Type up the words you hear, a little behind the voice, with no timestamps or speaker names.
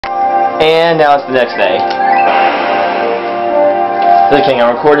And now it's the next day. Okay,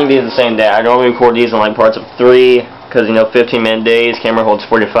 I'm recording these the same day. I normally record these in like parts of 3, because you know 15-minute days, camera holds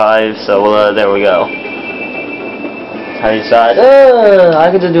 45, so there we go. I decide,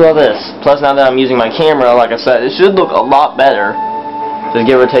 I could just do all this. Plus now that I'm using my camera, like I said, it should look a lot better. Just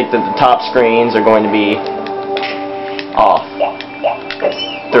give or take that the top screens are going to be off.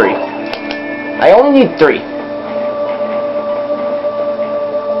 3. I only need 3.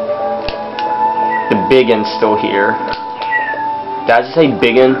 The biggin's still here. Did I just say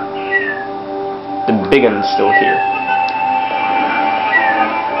biggin? The biggin's still here.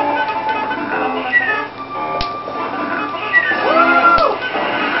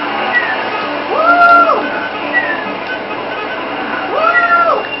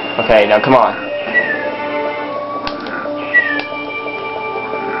 Okay, now come on.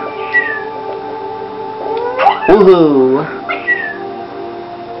 Woohoo!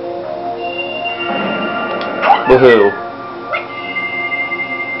 Woohoo!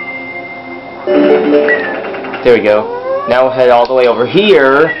 There we go. Now we'll head all the way over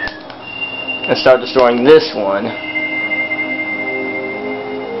here and start destroying this one.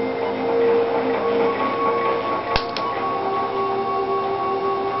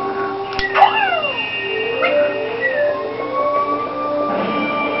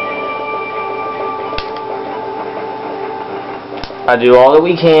 I do all that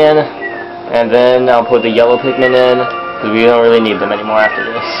we can, and then I'll put the yellow Pikmin in, because we don't really need them anymore after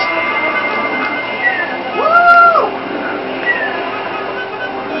this.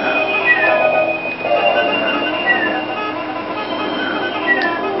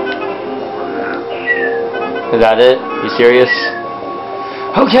 Is that it? You serious?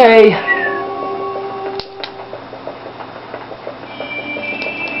 Okay!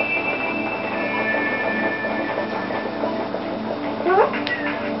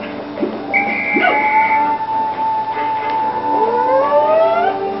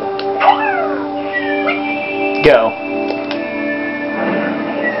 Go.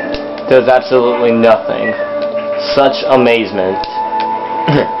 Does absolutely nothing. Such amazement.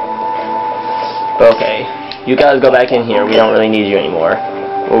 Okay. You guys go back in here. We don't really need you anymore.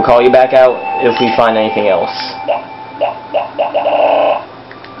 We'll call you back out if we find anything else.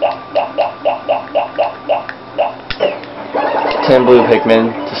 10 blue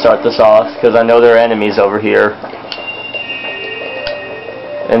Pikmin to start this off, because I know there are enemies over here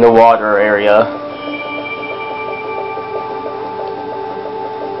in the water area.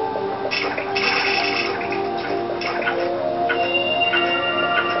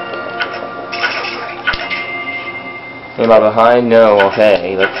 Am I behind? No.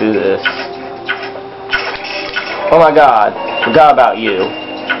 Okay, let's do this. Oh my god, forgot about you.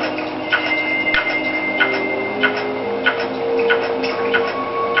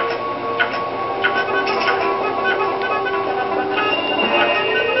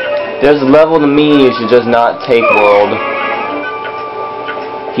 There's a level to me you should just not take, world.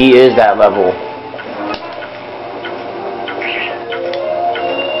 He is that level.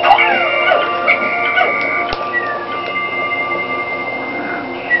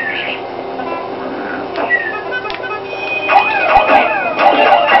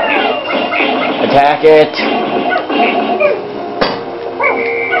 Attack it.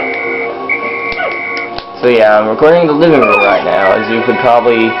 So yeah, I'm recording in the living room right now, as you could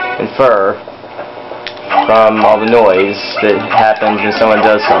probably infer from all the noise that happens when someone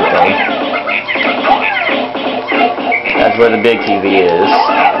does something. That's where the big TV is.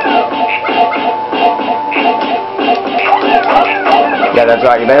 Yeah, that's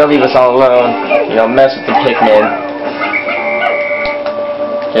right, you better leave us all alone. You don't mess with the Pikmin.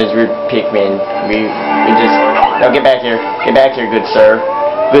 There's your Pikmin. We just... No, get back here. Get back here, good sir.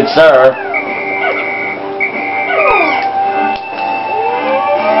 Good sir!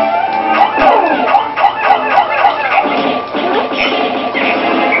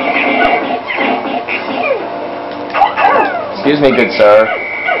 Excuse me, good sir.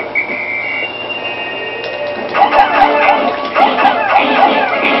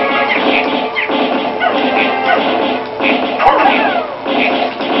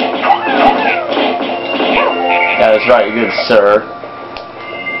 That's right, good sir.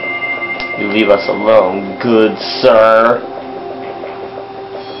 You leave us alone, good sir.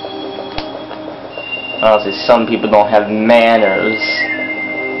 Honestly, some people don't have manners.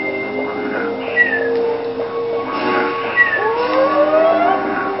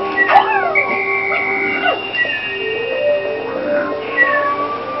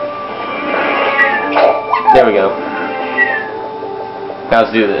 There we go. Now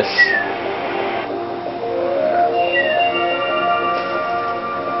let's do this.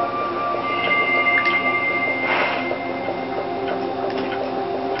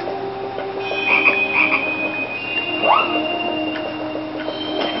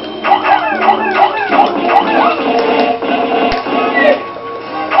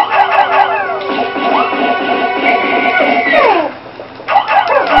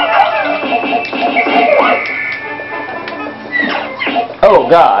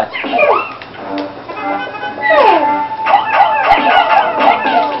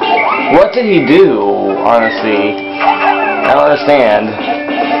 What did he do, honestly? I don't understand.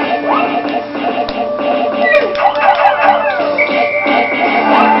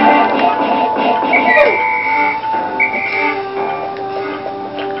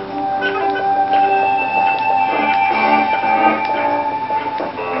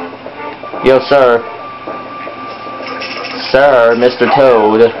 Yo, sir. Sir, Mr.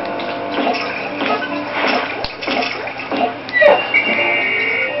 Toad.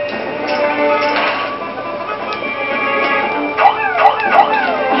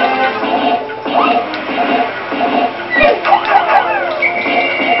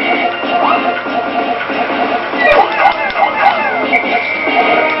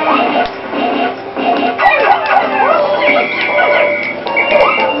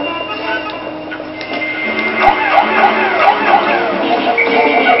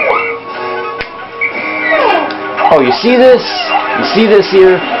 Oh, you see this? You see this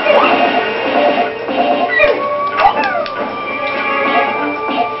here?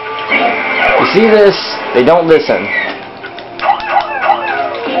 You see this? They don't listen.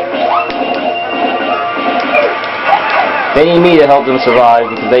 They need me to help them survive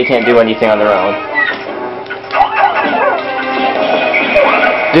because they can't do anything on their own.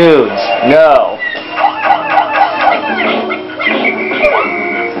 Dudes, no.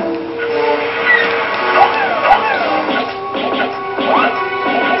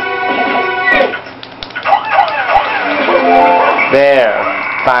 There,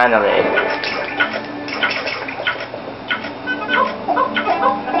 finally.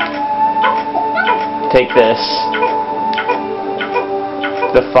 Take this.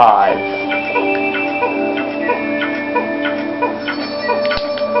 The 5.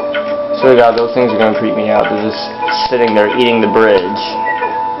 So God, those things are gonna creep me out. They're just sitting there eating the bridge.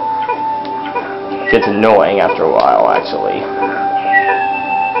 Gets annoying after a while, actually.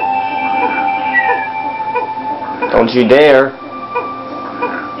 Don't you dare.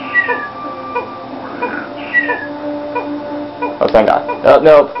 Oh, thank God. Oh,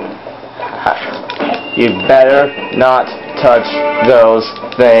 nope. You better not touch those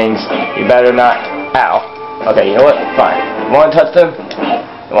things. You better not. Ow. Okay, you know what? Fine. You want to touch them?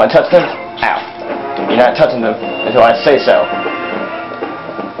 You want to touch them? Ow. You're not touching them until I say so.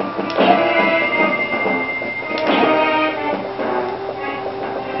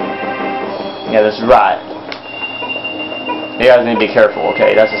 Yeah, that's right. You guys need to be careful,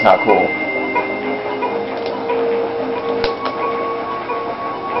 okay? That's just not cool.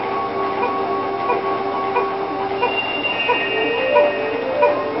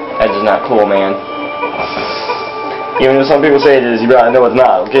 That's just not cool, man. Even though some people say it is right, I know it's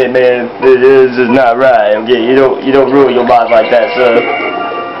not, okay, man. It is just not right, okay? You don't ruin your life like that, sir.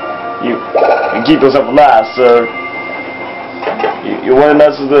 You keep yourself alive, sir. You want to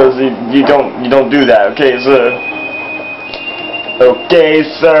mess with us, you don't do that, okay, sir? Okay,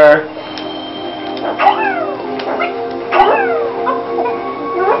 sir.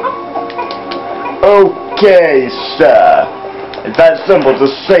 Okay, sir. It's that simple to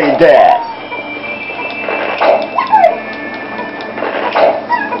say that.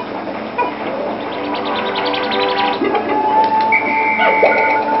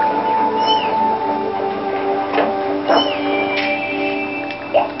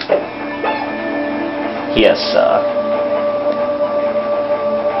 Yes, sir.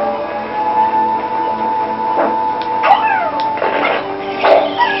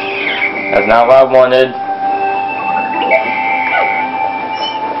 That's not what I wanted.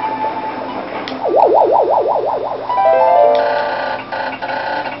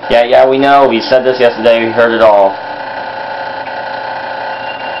 Yeah, we know. We said this yesterday. We heard it all.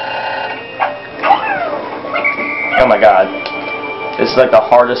 Oh my God. This is like the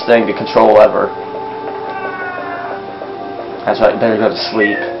hardest thing to control ever. That's right, you better go to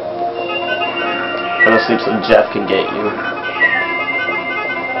sleep. Go to sleep so Jeff can get you.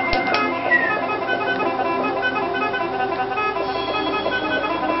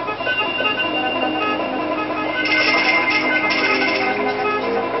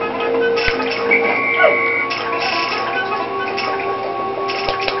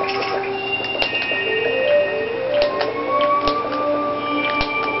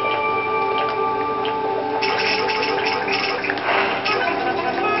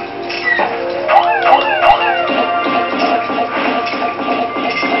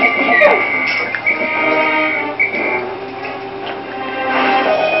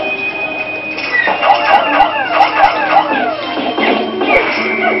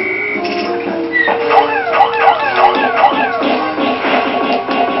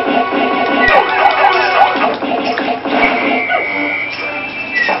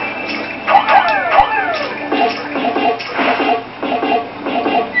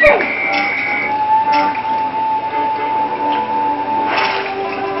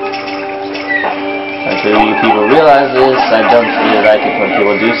 I don't really like it when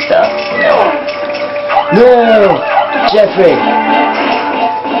people do stuff, you know. No! Jeffrey!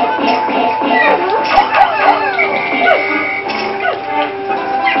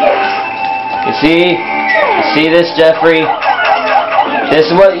 You see this, Jeffrey? This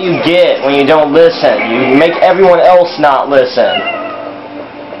is what you get when you don't listen. You make everyone else not listen.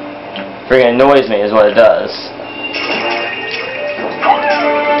 Freaking annoys me is what it does.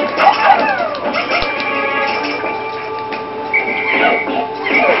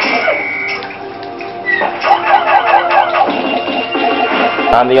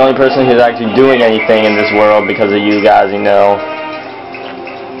 I'm the only person who's actually doing anything in this world because of you guys, you know.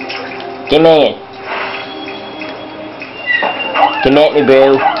 Come in. Come at me,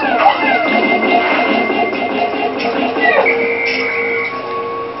 bro.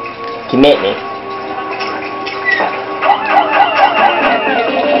 Come at me.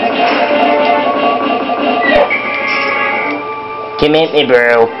 Come at me,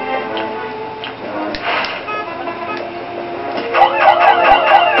 bro.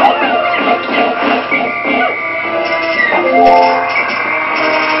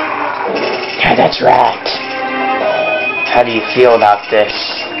 Yeah, that's right. How do you feel about this?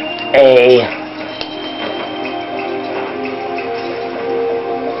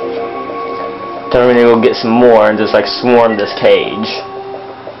 Then we're gonna go get some more and just like swarm this cage.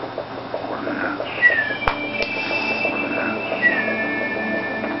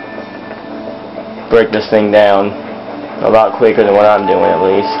 Break this thing down a lot quicker than what I'm doing, at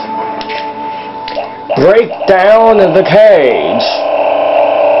least. Break down the cage!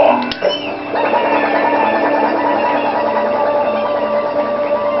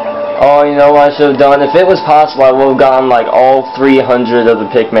 Oh, you know what I should have done? If it was possible, I would have gotten like all 300 of the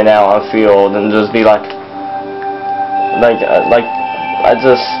Pikmin out on the field and just be like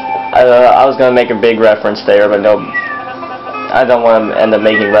I was gonna make a big reference there, but no, I don't want to end up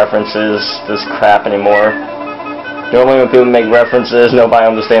making references this crap anymore. Normally when people make references, nobody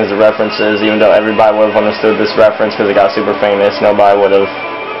understands the references, even though everybody would have understood this reference because it got super famous. Nobody would have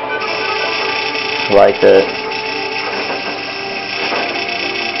liked it.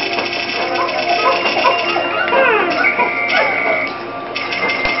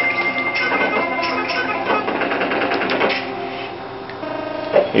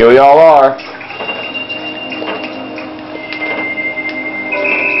 Here we all are.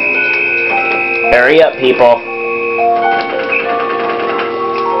 Hurry up, people.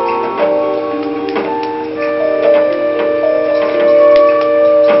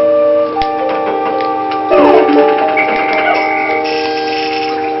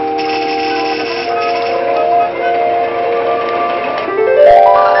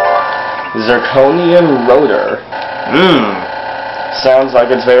 Zirconium rotor. Sounds like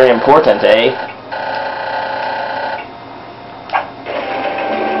it's very important, eh?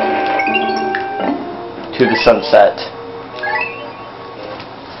 To the sunset.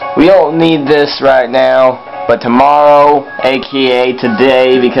 We don't need this right now, but tomorrow, aka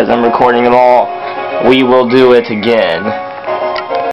today, because I'm recording them all, we will do it again.